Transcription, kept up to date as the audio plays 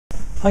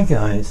Hi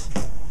guys,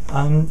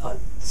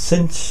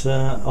 since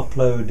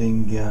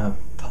uploading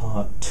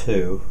part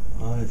 2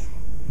 I've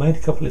made a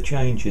couple of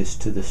changes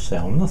to the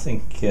cell, nothing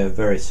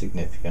very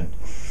significant,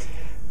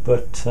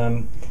 but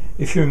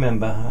if you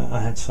remember I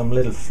had some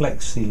little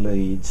flexi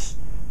leads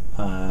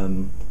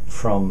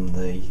from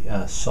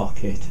the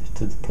socket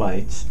to the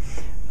plates,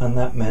 and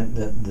that meant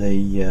that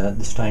the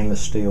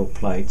stainless steel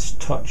plates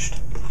touched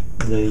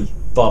the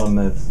bottom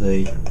of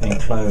the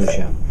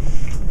enclosure.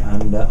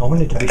 And I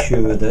wanted to be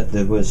sure that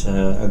there was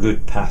a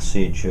good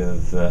passage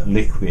of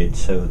liquid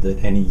so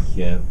that any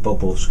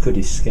bubbles could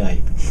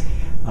escape.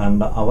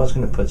 And I was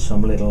going to put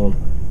some little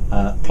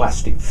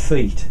plastic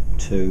feet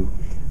to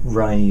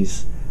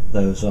raise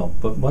those up.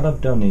 But what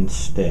I've done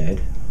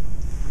instead,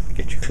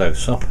 get you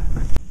close up.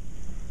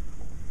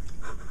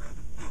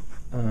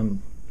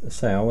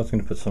 I was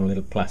going to put some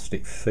little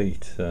plastic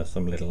feet,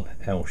 some little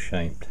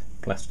L-shaped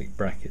plastic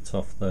brackets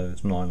off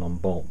those nylon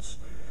bolts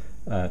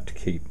to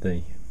keep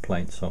the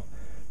plates off,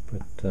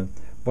 but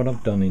what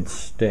I've done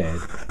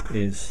instead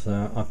is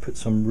I put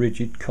some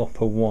rigid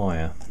copper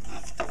wire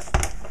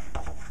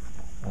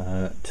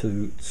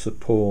to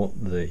support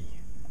the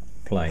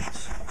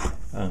plates,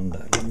 and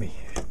let me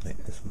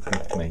make this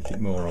one to make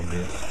it more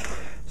obvious.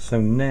 So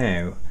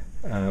now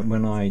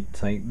when I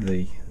take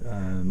the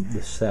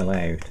cell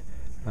out,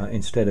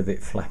 instead of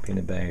it flapping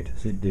about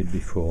as it did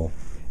before,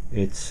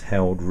 it's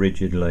held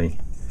rigidly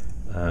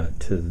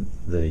to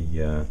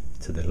the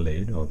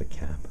lid or the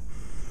cap.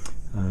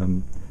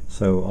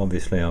 So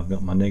obviously I've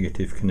got my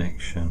negative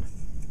connection,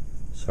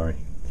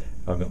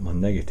 and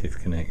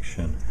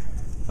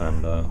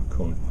I'll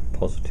call it my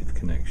positive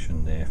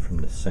connection there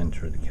from the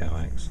center of the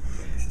coax,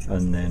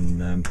 and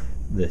then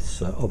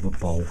this other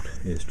bolt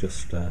is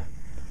just a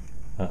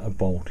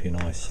bolt in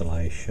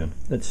isolation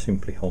that's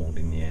simply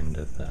holding the end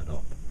of that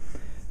up.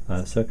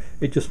 So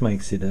it just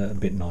makes it a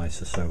bit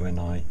nicer, so when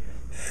I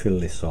fill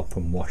this up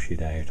and wash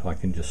it out I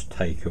can just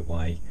take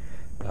away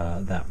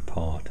that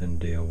part and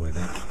deal with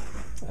it.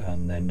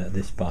 And then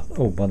this part,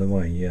 oh by the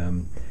way,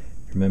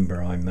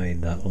 remember I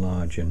made that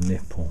larger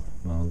nipple.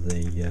 Well,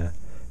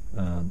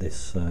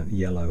 this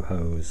yellow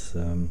hose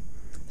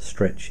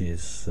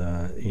stretches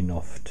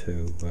enough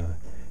to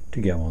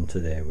go onto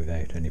there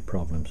without any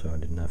problem, so I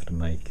didn't have to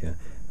make a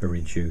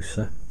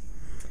reducer.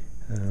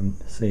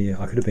 See,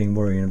 I could have been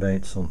worrying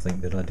about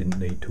something that I didn't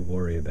need to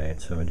worry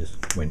about, so I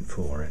just went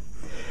for it.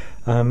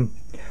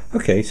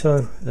 Okay,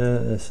 so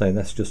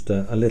that's just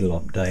a little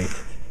update.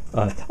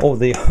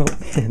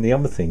 The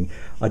other thing,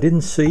 I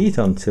didn't see it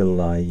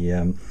until I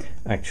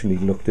actually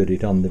looked at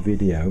it on the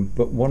video,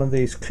 but one of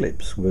these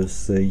clips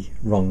was the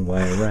wrong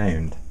way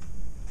around.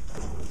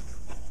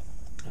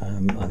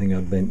 I think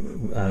I'd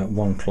been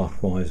one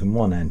clockwise and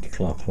one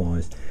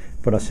anti-clockwise,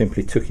 but I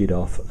simply took it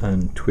off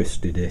and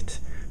twisted it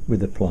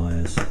with the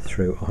pliers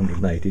through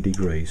 180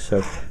 degrees.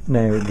 So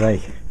now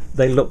they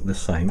look the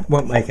same. It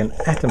won't make an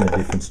atom of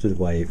difference to the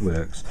way it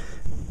works,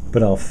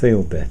 but I'll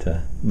feel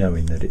better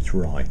knowing that it's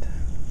right.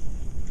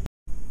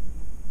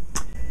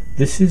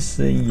 This is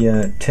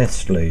the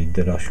test lead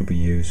that I shall be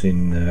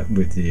using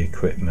with the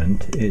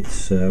equipment.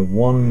 It's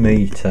 1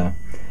 meter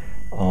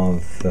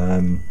of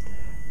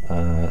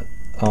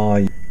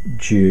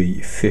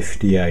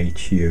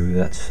IG58U,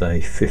 that's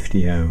a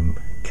 50 ohm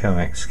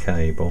coax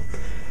cable.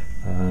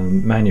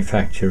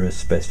 Manufacturer's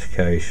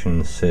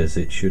specification says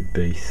it should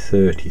be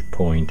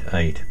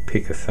 30.8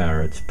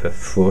 picofarads per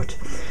foot,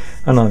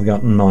 and I've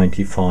got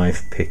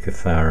 95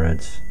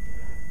 picofarads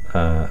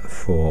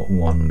for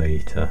 1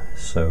 meter,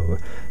 so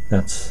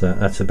that's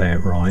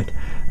about right.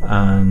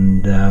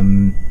 And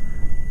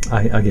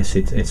I guess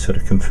it sort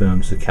of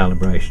confirms the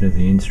calibration of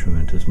the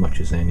instrument as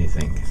much as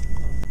anything.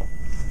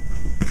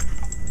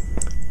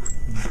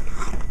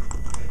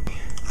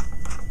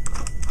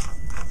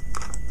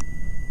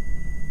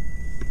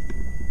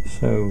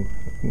 So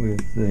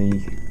with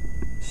the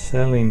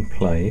cell in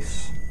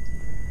place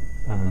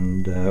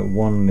and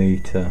 1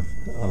 meter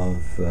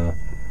of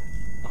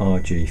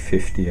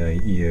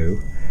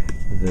RG58U,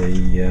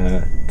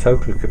 the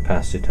total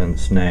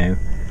capacitance now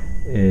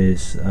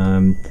is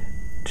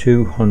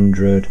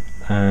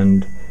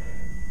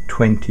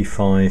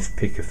 225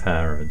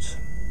 picofarads.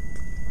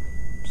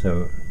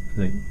 So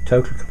the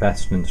total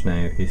capacitance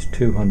now is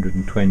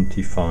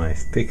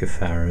 225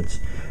 picofarads,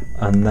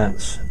 and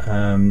that's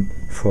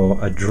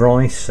for a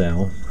dry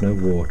cell, no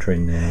water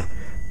in there,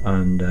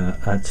 and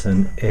that's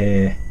an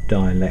air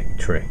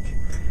dielectric.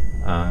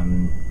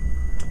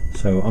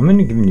 So I'm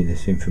only giving you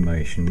this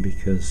information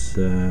because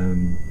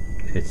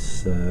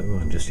it's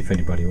well, just if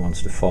anybody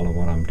wants to follow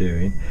what I'm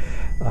doing,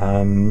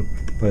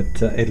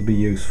 but it'll be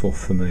useful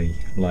for me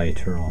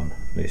later on,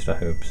 at least I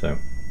hope so.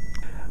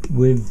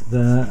 With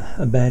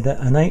about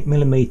an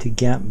 8mm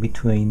gap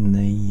between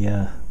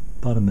the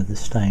bottom of the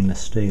stainless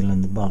steel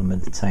and the bottom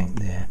of the tank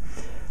there,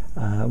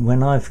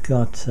 when I've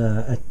got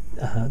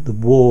the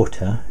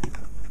water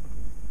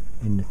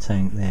in the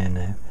tank there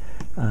now,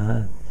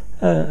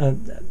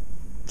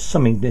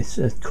 something,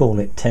 call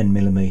it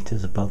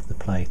 10mm above the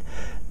plate,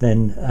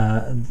 then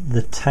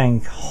the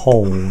tank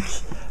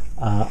holds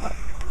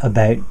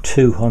about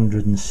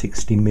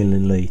 260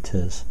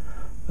 millilitres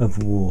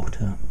of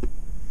water.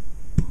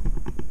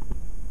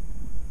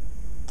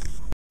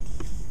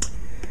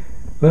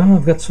 Well,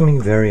 I've got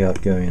something very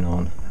odd going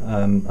on.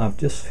 I've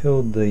just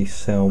filled the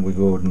cell with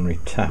ordinary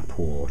tap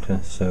water,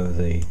 so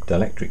the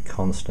dielectric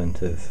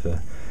constant of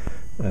the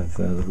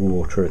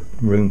water at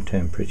room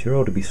temperature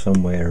ought to be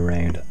somewhere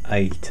around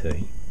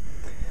 80.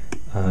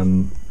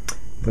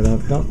 But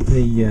I've got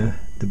the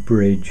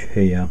bridge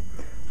here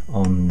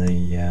on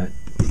the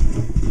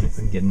if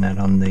I'm getting that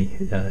on the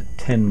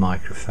 10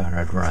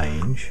 microfarad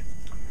range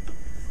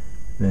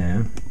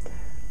there,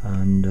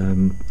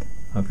 and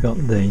I've got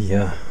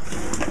the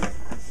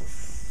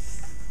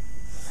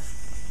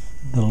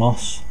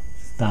loss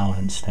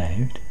balanced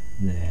out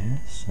there,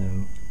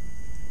 so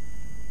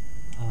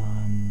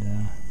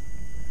and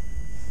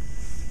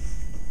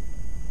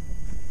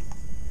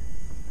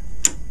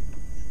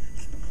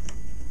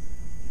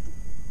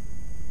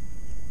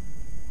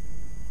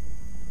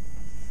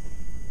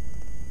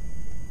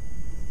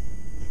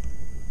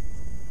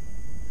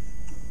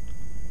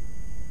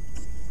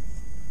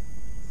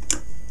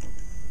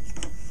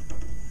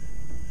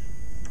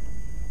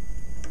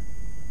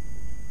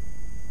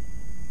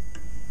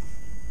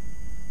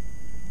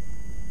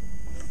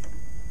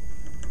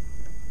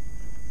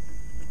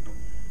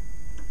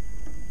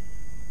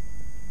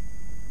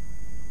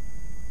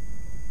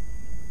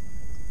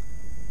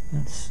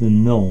that's the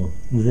null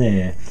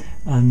there,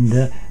 and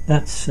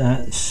that's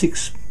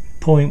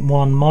 6.1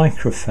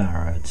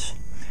 microfarads,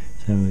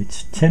 so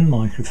it's 10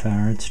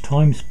 microfarads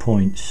times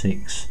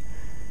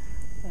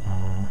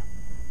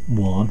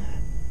 0.61,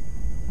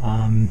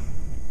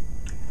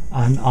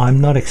 and I'm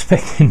not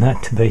expecting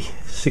that to be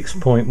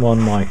 6.1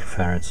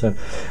 microfarads, so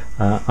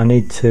I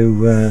need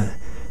to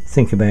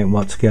think about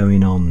what's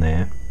going on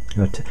there.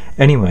 But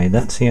anyway,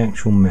 that's the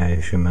actual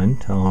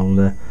measurement.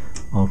 I'll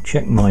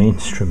check my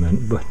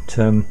instrument, but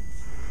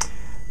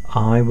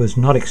I was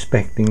not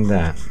expecting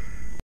that.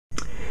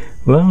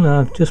 Well,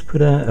 I've just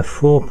put a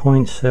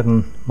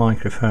 4.7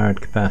 microfarad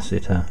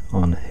capacitor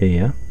on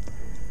here,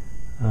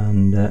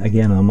 and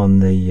again I'm on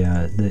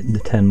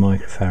the 10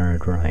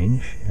 microfarad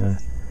range.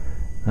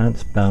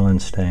 That's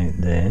balanced out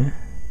there.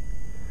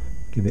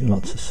 Give it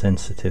lots of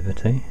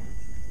sensitivity.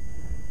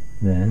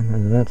 There,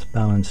 that's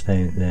balanced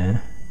out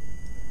there.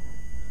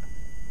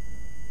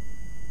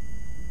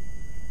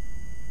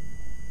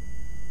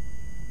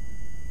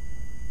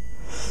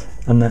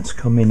 And that's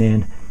coming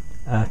in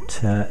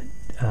at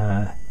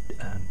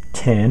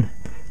 10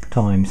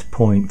 times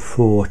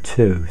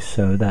 0.42,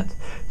 so that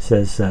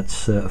says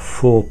that's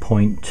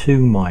 4.2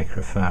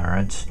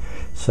 microfarads,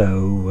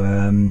 so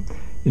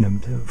you know,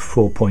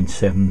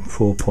 4.7,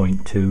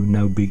 4.2,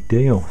 no big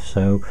deal.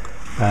 So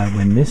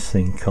when this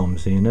thing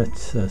comes in at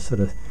sort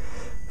of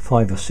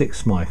 5 or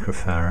 6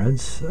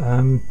 microfarads,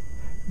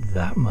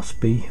 that must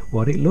be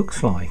what it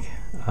looks like,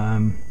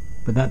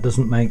 but that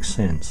doesn't make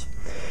sense.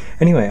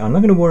 Anyway, I'm not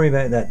going to worry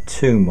about that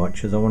too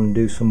much, as I want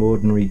to do some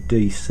ordinary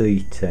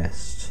DC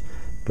tests,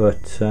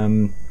 but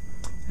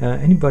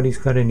anybody's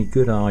got any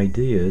good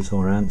ideas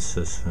or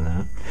answers for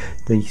that?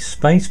 The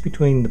space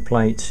between the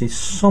plates is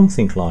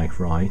something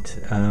like right.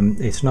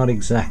 It's not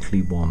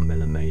exactly 1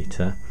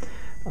 millimeter,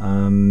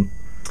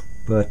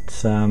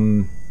 but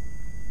I'm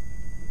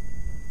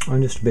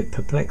just a bit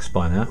perplexed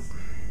by that.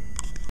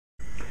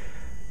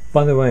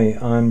 By the way,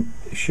 I'm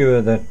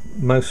sure that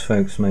most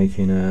folks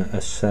making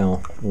a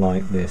cell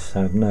like this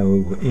have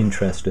no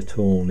interest at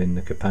all in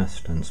the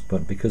capacitance,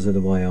 but because of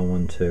the way I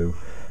want to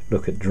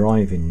look at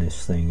driving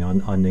this thing,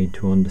 I need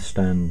to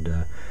understand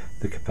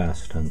the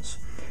capacitance.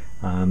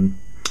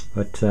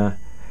 But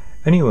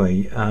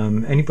anyway,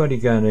 anybody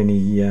got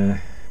any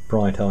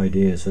bright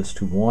ideas as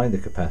to why the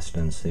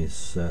capacitance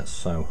is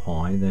so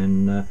high,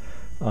 then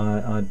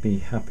I'd be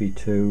happy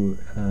to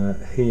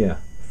hear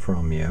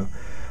from you.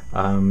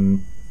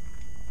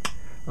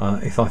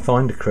 If I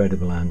find a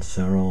credible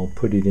answer, I'll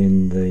put it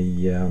in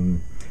the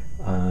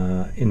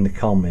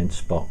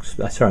comments box.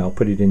 Sorry, I'll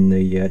put it in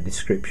the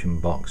description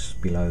box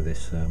below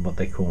this, what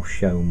they call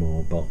show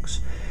more box,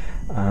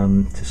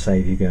 to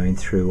save you going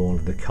through all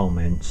of the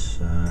comments.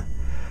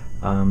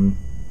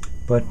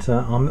 But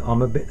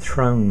I'm a bit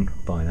thrown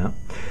by that.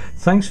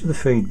 Thanks for the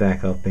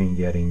feedback I've been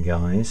getting,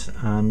 guys,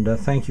 and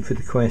thank you for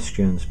the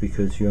questions,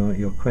 because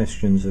your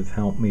questions have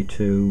helped me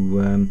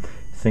to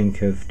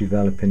think of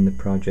developing the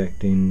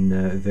project in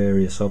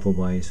various other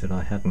ways that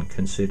I hadn't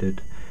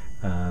considered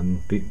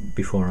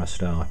before I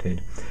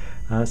started.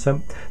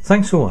 So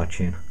thanks for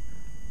watching.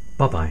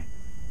 Bye bye.